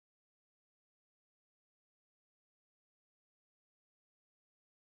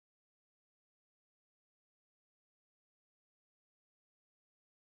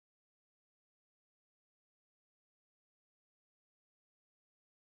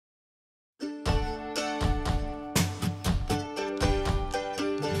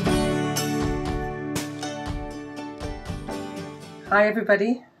Hi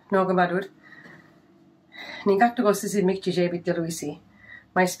everybody, Nogamadud. Ningatugosisi Mikjijabit Deluisi.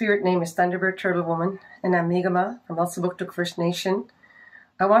 My spirit name is Thunderbird Turtle Woman, and I'm Megama from Elsabuktuk First Nation.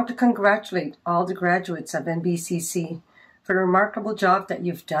 I want to congratulate all the graduates of NBCC for the remarkable job that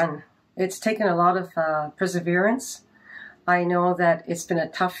you've done. It's taken a lot of perseverance. I know that it's been a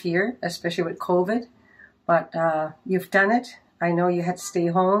tough year, especially with COVID, but you've done it. I know you had to stay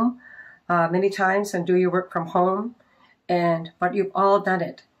home many times and do your work from home, but you've all done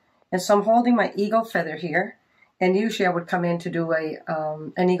it. And so I'm holding my eagle feather here, and usually I would come in to do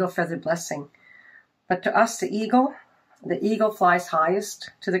an eagle feather blessing. But to us, the eagle flies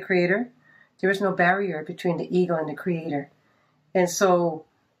highest to the Creator. There is no barrier between the eagle and the Creator. And so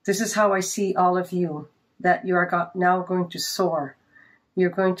this is how I see all of you, that you are now going to soar. You're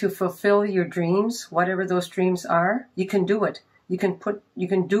going to fulfill your dreams, whatever those dreams are. You can do it. You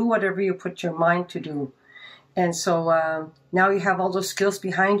can do whatever you put your mind to do. And so now you have all those skills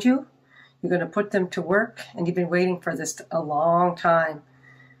behind you. You're going to put them to work, and you've been waiting for this a long time.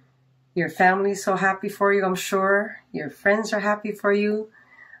 Your family's so happy for you, I'm sure. Your friends are happy for you.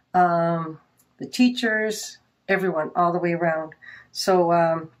 The teachers, everyone, all the way around.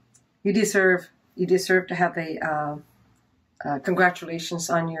 So you deserve to have a congratulations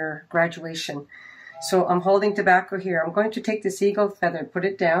on your graduation. So I'm holding tobacco here. I'm going to take this eagle feather, put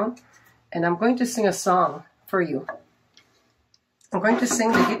it down, and I'm going to sing a song for you. I'm going to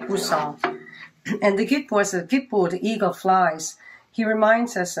sing the Gitbu song. And the Gitbu, as the Gitbu, the eagle flies, he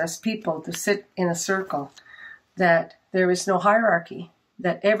reminds us as people to sit in a circle, that there is no hierarchy,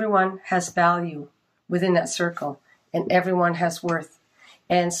 that everyone has value within that circle, and everyone has worth.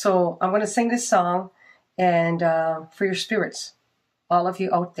 And so I'm going to sing this song and for your spirits, all of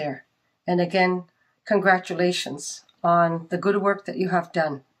you out there. And again, congratulations on the good work that you have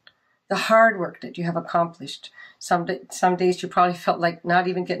done, the hard work that you have accomplished. Some days you probably felt like not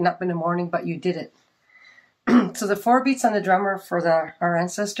even getting up in the morning, but you did it. So the 4 beats on the drum are for our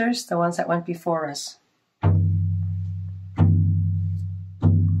ancestors, the ones that went before us.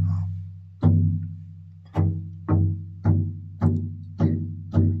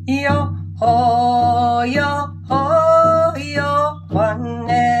 Yo ho, yo ho, yo one.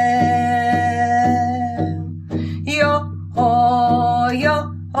 Yo ho,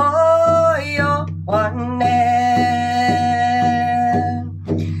 yo ho, yo one.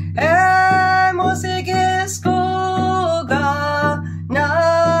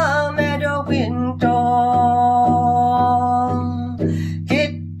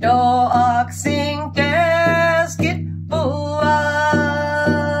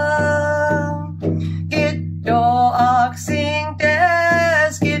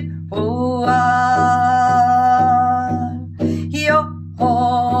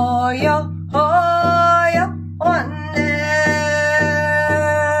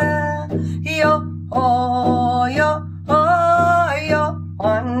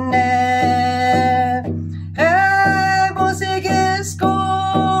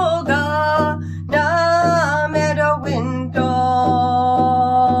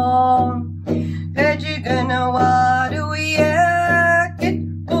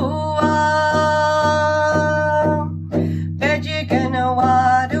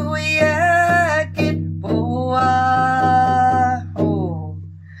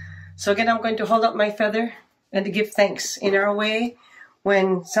 So again, I'm going to hold up my feather and to give thanks in our way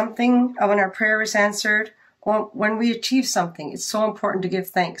when our prayer is answered, or when we achieve something. It's so important to give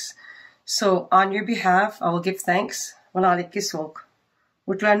thanks. So on your behalf, I will give thanks. Walalik kiswok.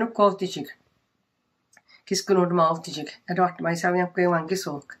 Utlanuk koltijik. Kiskunud maltijik. Adot myself yang kwewan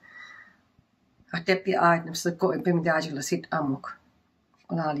kiswok. Atepi aid namsako ibimidajila sit amuk.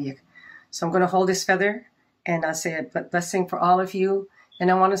 Walalik. So I'm going to hold this feather and I'll say a blessing for all of you. And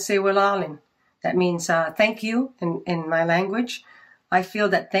I want to say Wilalin. That means thank you in my language. I feel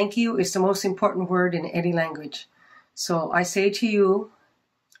that thank you is the most important word in any language. So I say to you,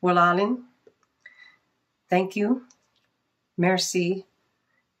 Wilalin, thank you, merci,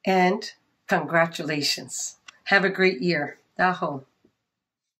 and congratulations. Have a great year. Daho.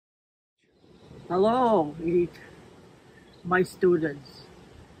 Hello, my students.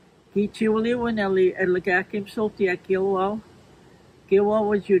 Kichiwali waneli elagakim solti akilwa. Kiwa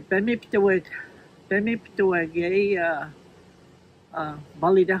was you bemiptueg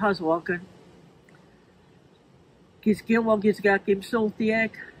balida has walking. Kiskiwa gisgakim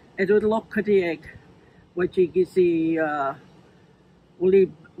soltieg, edud lokadieg, which he gisi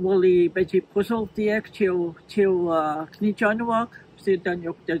wuli beji pusoltieg chill knichanwak, sit on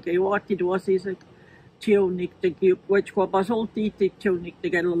yok the gaywati dwasisek, chill nick the gip, which wabasolti, chill nick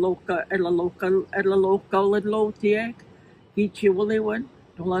the local at lotieg. Ichiwaliwan,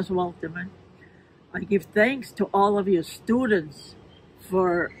 Tolas Walterman. I give thanks to all of your students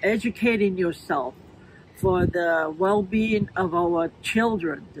for educating yourself, for the well-being of our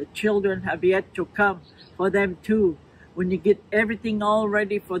children. The children have yet to come, for them too, when you get everything all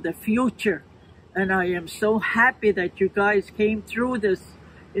ready for the future. And I am so happy that you guys came through this,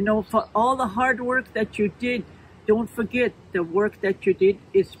 you know, for all the hard work that you did. Don't forget, the work that you did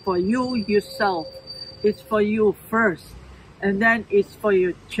is for you yourself. It's for you first. And then it's for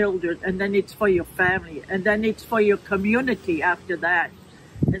your children, and then it's for your family, and then it's for your community after that,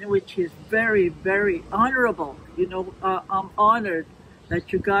 and which is very, very honorable. You know, I'm honored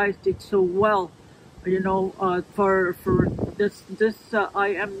that you guys did so well. You know, for this I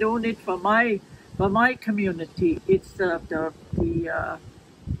am doing it for my community. It's the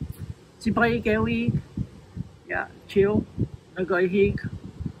Sibai yeah, chill, nagahig.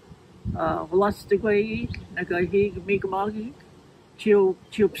 Vlastigway, nagahig migamagi, chill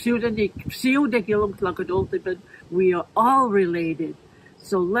pseudonik, we are all related.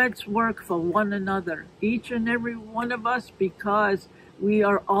 So let's work for one another, each and every one of us, because we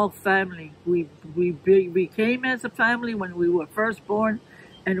are all family. We came as a family when we were first born,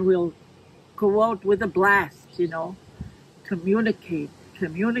 and we'll go out with a blast, you know. Communicate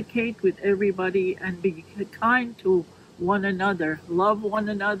with everybody and be kind to one another, love one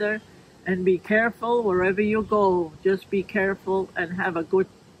another. And be careful wherever you go. Just be careful and have a good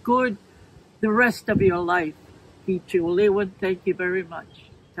the rest of your life. Thank you very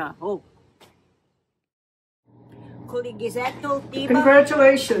much. Taho.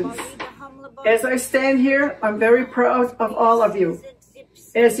 Congratulations. As I stand here, I'm very proud of all of you,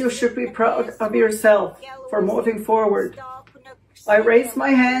 as you should be proud of yourself for moving forward. I raise my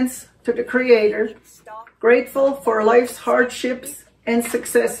hands to the Creator, grateful for life's hardships and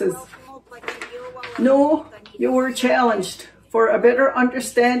successes. No, you were challenged for a better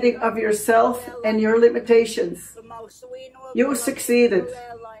understanding of yourself and your limitations. You succeeded.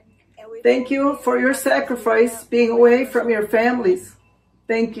 Thank you for your sacrifice being away from your families.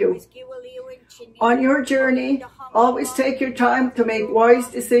 Thank you. On your journey, always take your time to make wise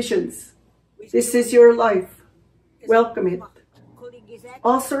decisions. This is your life. Welcome it.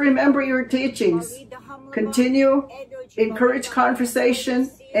 Also remember your teachings. Continue, encourage conversation,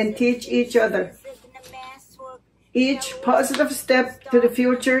 and teach each other. Each positive step to the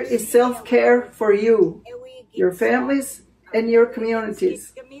future is self-care for you, your families, and your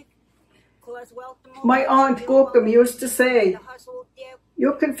communities. My aunt Gokum used to say,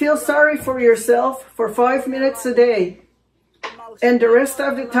 you can feel sorry for yourself for 5 minutes a day, and the rest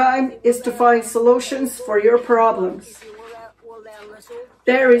of the time is to find solutions for your problems.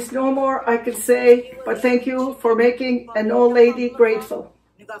 There is no more I can say, but thank you for making an old lady grateful.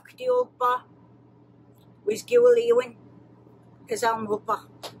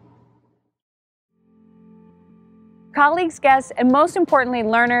 Colleagues, guests, and most importantly,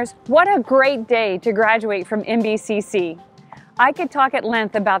 learners, what a great day to graduate from MBCC. I could talk at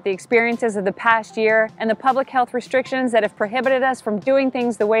length about the experiences of the past year and the public health restrictions that have prohibited us from doing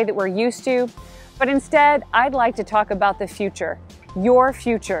things the way that we're used to, but instead, I'd like to talk about the future, your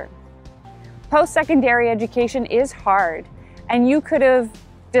future. Post-secondary education is hard, and you could have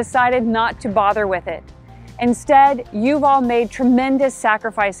decided not to bother with it. Instead, you've all made tremendous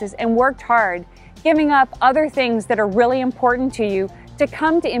sacrifices and worked hard, giving up other things that are really important to you to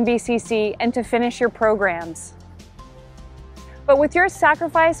come to MBCC and to finish your programs. But with your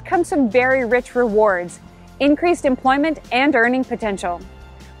sacrifice comes some very rich rewards, increased employment and earning potential.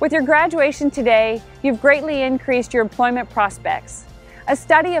 With your graduation today, you've greatly increased your employment prospects. A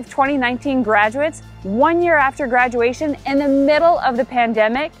study of 2019 graduates, 1 year after graduation in the middle of the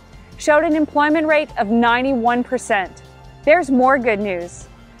pandemic, showed an employment rate of 91%. There's more good news.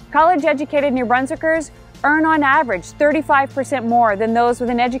 College-educated New Brunswickers earn on average 35% more than those with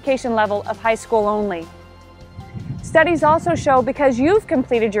an education level of high school only. Studies also show because you've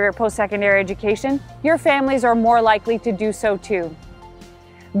completed your post-secondary education, your families are more likely to do so too.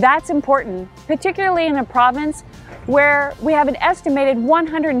 That's important, particularly in a province where we have an estimated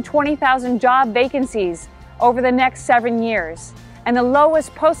 120,000 job vacancies over the next 7 years and the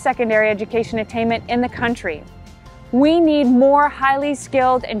lowest post-secondary education attainment in the country. We need more highly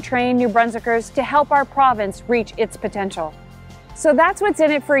skilled and trained New Brunswickers to help our province reach its potential. So that's what's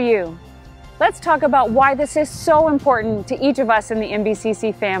in it for you. Let's talk about why this is so important to each of us in the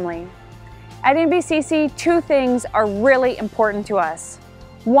MBCC family. At MBCC, 2 things are really important to us.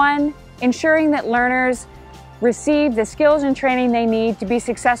 1, ensuring that learners receive the skills and training they need to be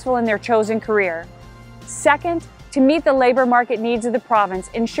successful in their chosen career. 2nd, to meet the labor market needs of the province,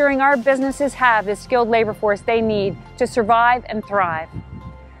 ensuring our businesses have the skilled labor force they need to survive and thrive.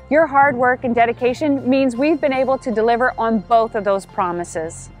 Your hard work and dedication means we've been able to deliver on both of those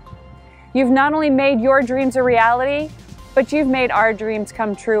promises. You've not only made your dreams a reality, but you've made our dreams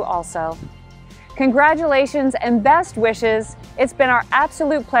come true also. Congratulations and best wishes. It's been our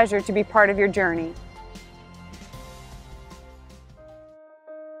absolute pleasure to be part of your journey.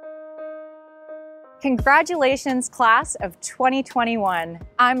 Congratulations, class of 2021.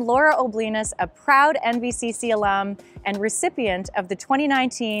 I'm Laura Oblinas, a proud NBCC alum and recipient of the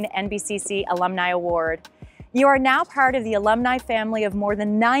 2019 NBCC Alumni Award. You are now part of the alumni family of more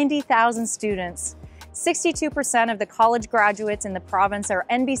than 90,000 students. 62% of the college graduates in the province are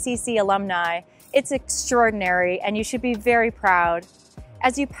NBCC alumni. It's extraordinary, and you should be very proud.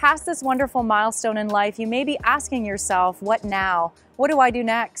 As you pass this wonderful milestone in life, you may be asking yourself, what now? What do I do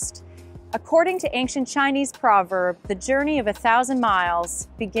next? According to ancient Chinese proverb, the journey of 1,000 miles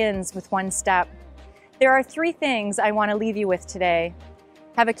begins with one step. There are 3 things I want to leave you with today.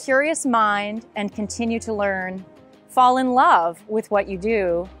 Have a curious mind and continue to learn. Fall in love with what you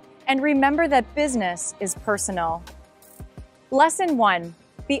do. And remember that business is personal. Lesson 1,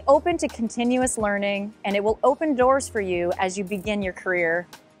 be open to continuous learning, and it will open doors for you as you begin your career.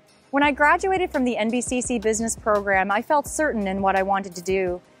 When I graduated from the NBCC business program, I felt certain in what I wanted to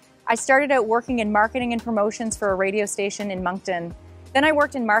do. I started out working in marketing and promotions for a radio station in Moncton. Then I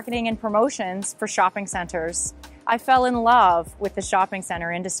worked in marketing and promotions for shopping centers. I fell in love with the shopping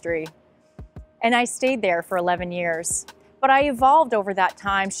center industry, and I stayed there for 11 years. But I evolved over that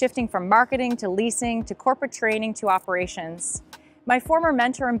time, shifting from marketing to leasing to corporate training to operations. My former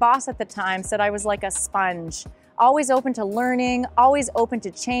mentor and boss at the time said I was like a sponge, always open to learning, always open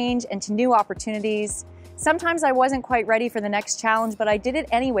to change and to new opportunities. Sometimes I wasn't quite ready for the next challenge, but I did it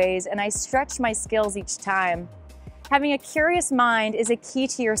anyways, and I stretched my skills each time. Having a curious mind is a key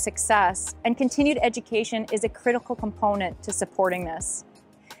to your success, and continued education is a critical component to supporting this.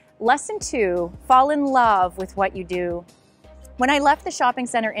 Lesson 2, fall in love with what you do. When I left the shopping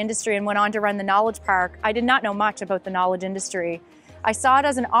center industry and went on to run the Knowledge Park, I did not know much about the knowledge industry. I saw it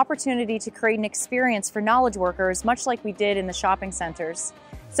as an opportunity to create an experience for knowledge workers, much like we did in the shopping centers.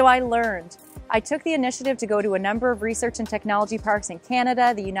 So I learned. I took the initiative to go to a number of research and technology parks in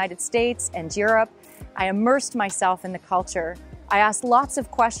Canada, the United States, and Europe. I immersed myself in the culture. I asked lots of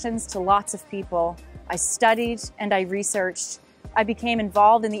questions to lots of people. I studied and I researched. I became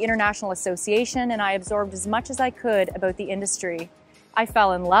involved in the International Association, and I absorbed as much as I could about the industry. I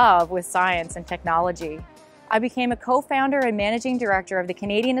fell in love with science and technology. I became a co-founder and managing director of the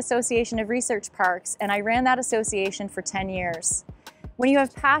Canadian Association of Research Parks, and I ran that association for 10 years. When you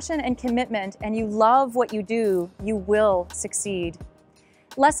have passion and commitment and you love what you do, you will succeed.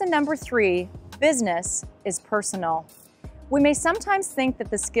 Lesson number 3, business is personal. We may sometimes think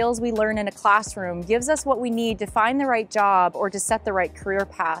that the skills we learn in a classroom gives us what we need to find the right job or to set the right career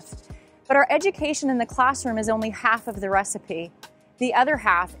path. But our education in the classroom is only half of the recipe. The other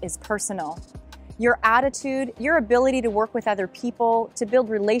half is personal. Your attitude, your ability to work with other people, to build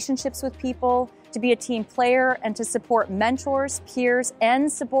relationships with people, to be a team player, and to support mentors, peers,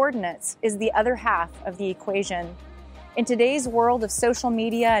 and subordinates is the other half of the equation. In today's world of social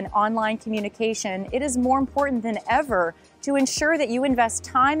media and online communication, it is more important than ever to ensure that you invest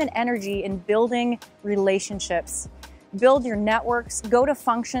time and energy in building relationships. Build your networks, go to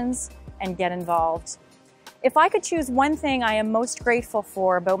functions, and get involved. If I could choose one thing I am most grateful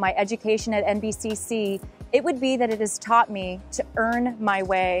for about my education at NBCC, it would be that it has taught me to earn my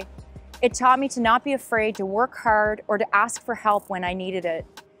way. It taught me to not be afraid to work hard or to ask for help when I needed it.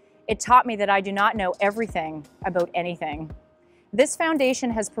 It taught me that I do not know everything about anything. This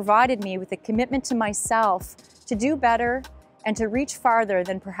foundation has provided me with a commitment to myself to do better and to reach farther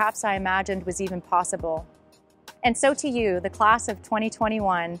than perhaps I imagined was even possible. And so to you, the class of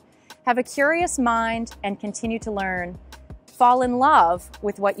 2021, have a curious mind and continue to learn. Fall in love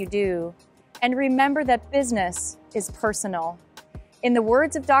with what you do. And remember that business is personal. In the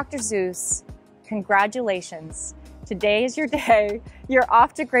words of Dr. Seuss, congratulations. Today is your day. You're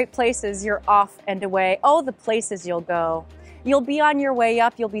off to great places. You're off and away. Oh, the places you'll go. You'll be on your way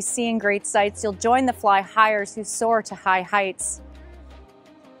up. You'll be seeing great sights. You'll join the fly highers who soar to high heights.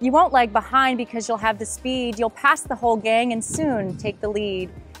 You won't lag behind because you'll have the speed. You'll pass the whole gang and soon take the lead.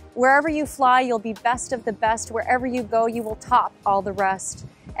 Wherever you fly, you'll be best of the best. Wherever you go, you will top all the rest.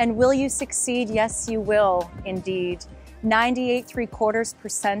 And will you succeed? Yes, you will, indeed.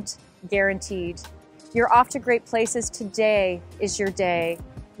 98.75% guaranteed. You're off to great places. Today is your day.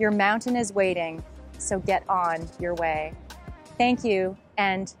 Your mountain is waiting, so get on your way. Thank you,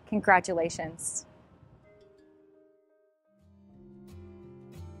 and congratulations.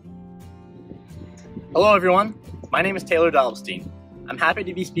 Hello everyone, my name is Taylor Dalbstein. I'm happy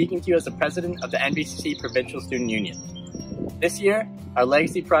to be speaking to you as the president of the NBCC Provincial Student Union. This year, our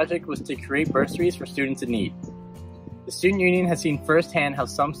legacy project was to create bursaries for students in need. The Student Union has seen firsthand how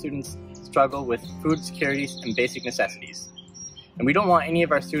some students struggle with food securities and basic necessities. And we don't want any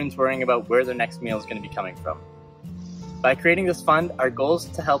of our students worrying about where their next meal is going to be coming from. By creating this fund, our goal is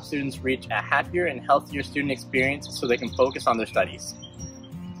to help students reach a happier and healthier student experience so they can focus on their studies.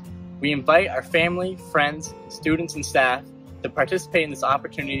 We invite our family, friends, students, and staff to participate in this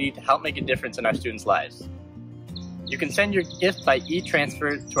opportunity to help make a difference in our students' lives. You can send your gift by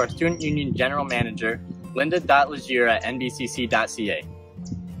e-transfer to our Student Union General Manager, linda.legier@nbcc.ca.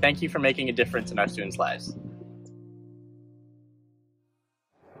 Thank you for making a difference in our students' lives.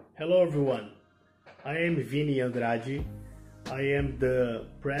 Hello everyone, I am Vini Andrade. I am the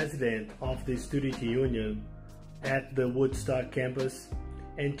president of the Student Union at the Woodstock campus,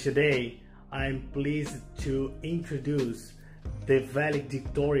 and today I'm pleased to introduce the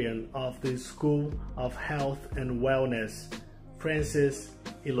valedictorian of the School of Health and Wellness, Frances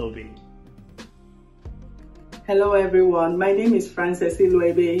Ilobe. Hello everyone, my name is Frances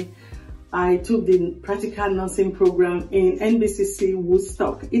Ilobe. I took the practical nursing program in NBCC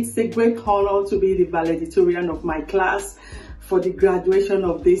Woodstock. It's a great honor to be the valedictorian of my class for the graduation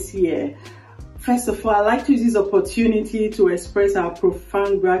of this year. First of all, I'd like to use this opportunity to express our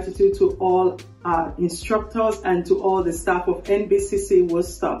profound gratitude to all our instructors and to all the staff of NBCC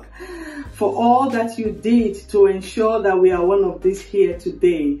Woodstock for all that you did to ensure that we are one of these here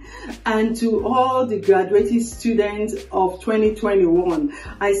today. And to all the graduating students of 2021,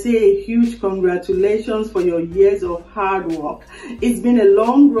 I say a huge congratulations for your years of hard work. It's been a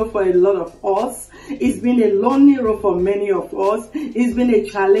long road for a lot of us. It's been a lonely road for many of us. It's been a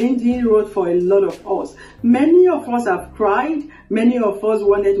challenging road for a lot of us. Many of us have cried. Many of us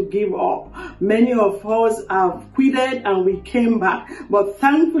wanted to give up. Many of us have quitted and we came back. But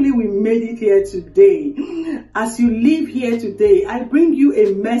thankfully we made it here today. As you live here today, I bring you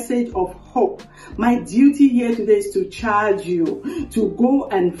a message of hope. My duty here today is to charge you to go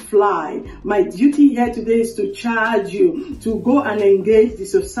and fly. My duty here today is to charge you to go and engage the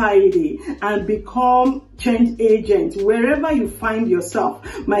society and become change agent wherever you find yourself.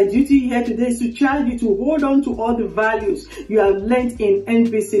 My duty here today is to charge you to hold on to all the values you have learned in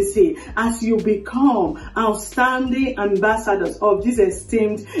NBCC as you become outstanding ambassadors of this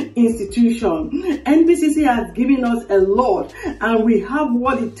esteemed institution. NBCC has given us a lot and we have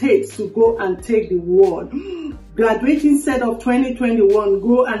what it takes to go and take the world. Graduating set of 2021,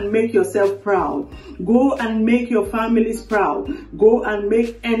 go and make yourself proud. Go and make your families proud. Go and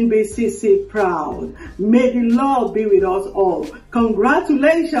make NBCC proud. May the Lord be with us all.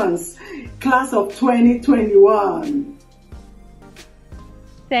 Congratulations, class of 2021.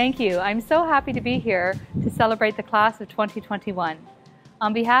 Thank you. I'm so happy to be here to celebrate the class of 2021.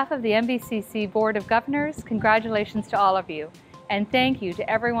 On behalf of the NBCC Board of Governors, congratulations to all of you. And thank you to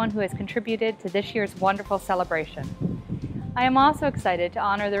everyone who has contributed to this year's wonderful celebration. I am also excited to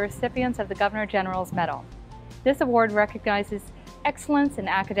honor the recipients of the Governor General's Medal. This award recognizes excellence in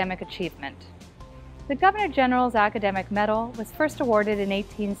academic achievement. The Governor General's Academic Medal was first awarded in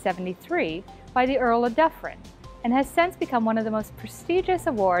 1873 by the Earl of Dufferin and has since become one of the most prestigious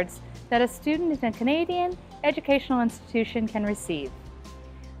awards that a student in a Canadian educational institution can receive.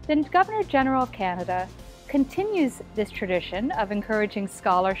 The Governor General of Canada continues this tradition of encouraging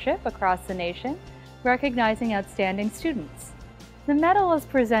scholarship across the nation, recognizing outstanding students. The medal is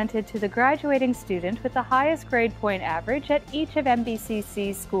presented to the graduating student with the highest grade point average at each of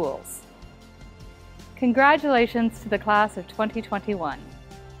NBCC's schools. Congratulations to the class of 2021.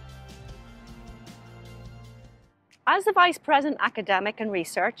 As the Vice President Academic and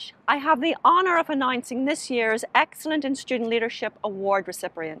Research, I have the honour of announcing this year's Excellent in Student Leadership Award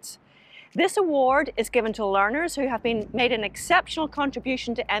recipients. This award is given to learners who have made an exceptional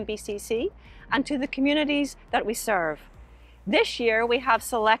contribution to NBCC and to the communities that we serve. This year we have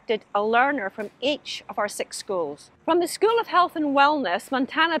selected a learner from each of our 6 schools. From the School of Health and Wellness,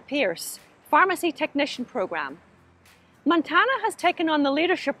 Montana Pierce, Pharmacy Technician Program. Montana has taken on the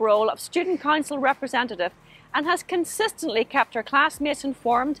leadership role of Student Council representative and has consistently kept her classmates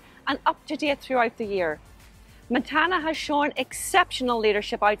informed and up to date throughout the year. Montana has shown exceptional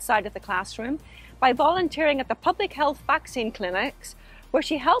leadership outside of the classroom by volunteering at the public health vaccine clinics, where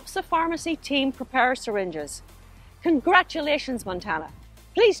she helps the pharmacy team prepare syringes. Congratulations, Montana.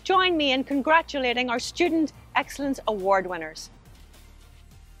 Please join me in congratulating our Student Excellence Award winners.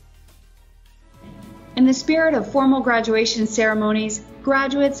 In the spirit of formal graduation ceremonies,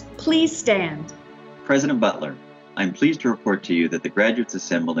 graduates, please stand. President Butler, I'm pleased to report to you that the graduates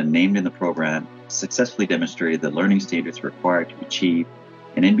assembled and named in the program successfully demonstrated the learning standards required to achieve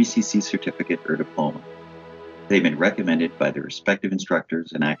an NBCC certificate or diploma. They've been recommended by their respective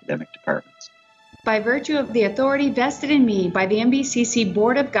instructors and academic departments. By virtue of the authority vested in me by the NBCC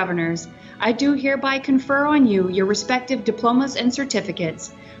Board of Governors, I do hereby confer on you your respective diplomas and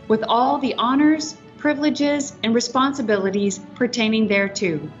certificates, with all the honors, privileges, and responsibilities pertaining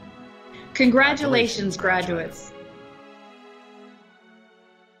thereto. Congratulations, graduates.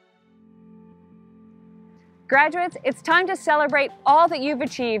 Graduates, it's time to celebrate all that you've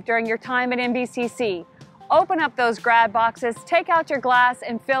achieved during your time at NBCC. Open up those grad boxes, take out your glass,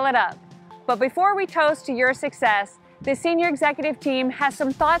 and fill it up. But before we toast to your success, the senior executive team has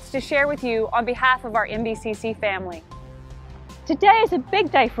some thoughts to share with you on behalf of our NBCC family. Today is a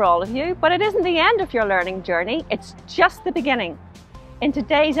big day for all of you, but it isn't the end of your learning journey, it's just the beginning. In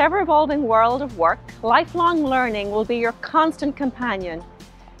today's ever-evolving world of work, lifelong learning will be your constant companion.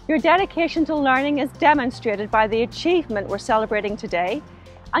 Your dedication to learning is demonstrated by the achievement we're celebrating today,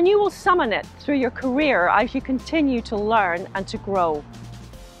 and you will summon it through your career as you continue to learn and to grow.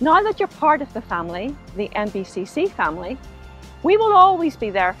 Now that you're part of the family, the NBCC family, we will always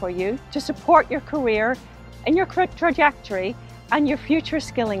be there for you to support your career and your trajectory and your future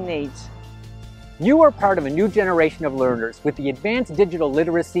skilling needs. You are part of a new generation of learners with the advanced digital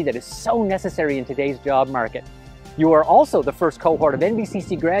literacy that is so necessary in today's job market. You are also the first cohort of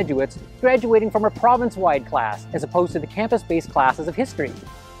NBCC graduates graduating from a province-wide class as opposed to the campus-based classes of history.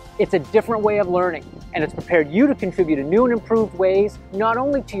 It's a different way of learning, and it's prepared you to contribute in new and improved ways, not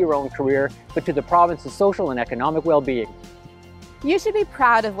only to your own career, but to the province's social and economic well-being. You should be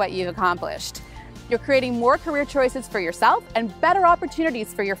proud of what you've accomplished. You're creating more career choices for yourself and better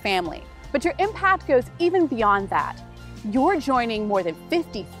opportunities for your family. But your impact goes even beyond that. You're joining more than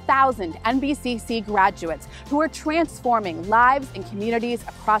 50,000 NBCC graduates who are transforming lives and communities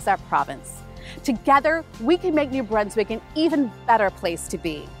across our province. Together, we can make New Brunswick an even better place to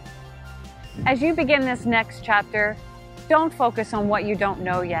be. As you begin this next chapter, don't focus on what you don't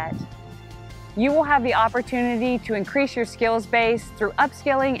know yet. You will have the opportunity to increase your skills base through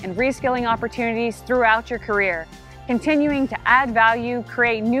upskilling and reskilling opportunities throughout your career, continuing to add value,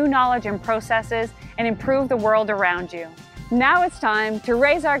 create new knowledge and processes, and improve the world around you. Now it's time to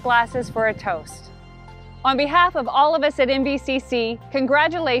raise our glasses for a toast. On behalf of all of us at NBCC,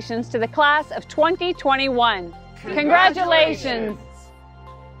 congratulations to the class of 2021. Congratulations.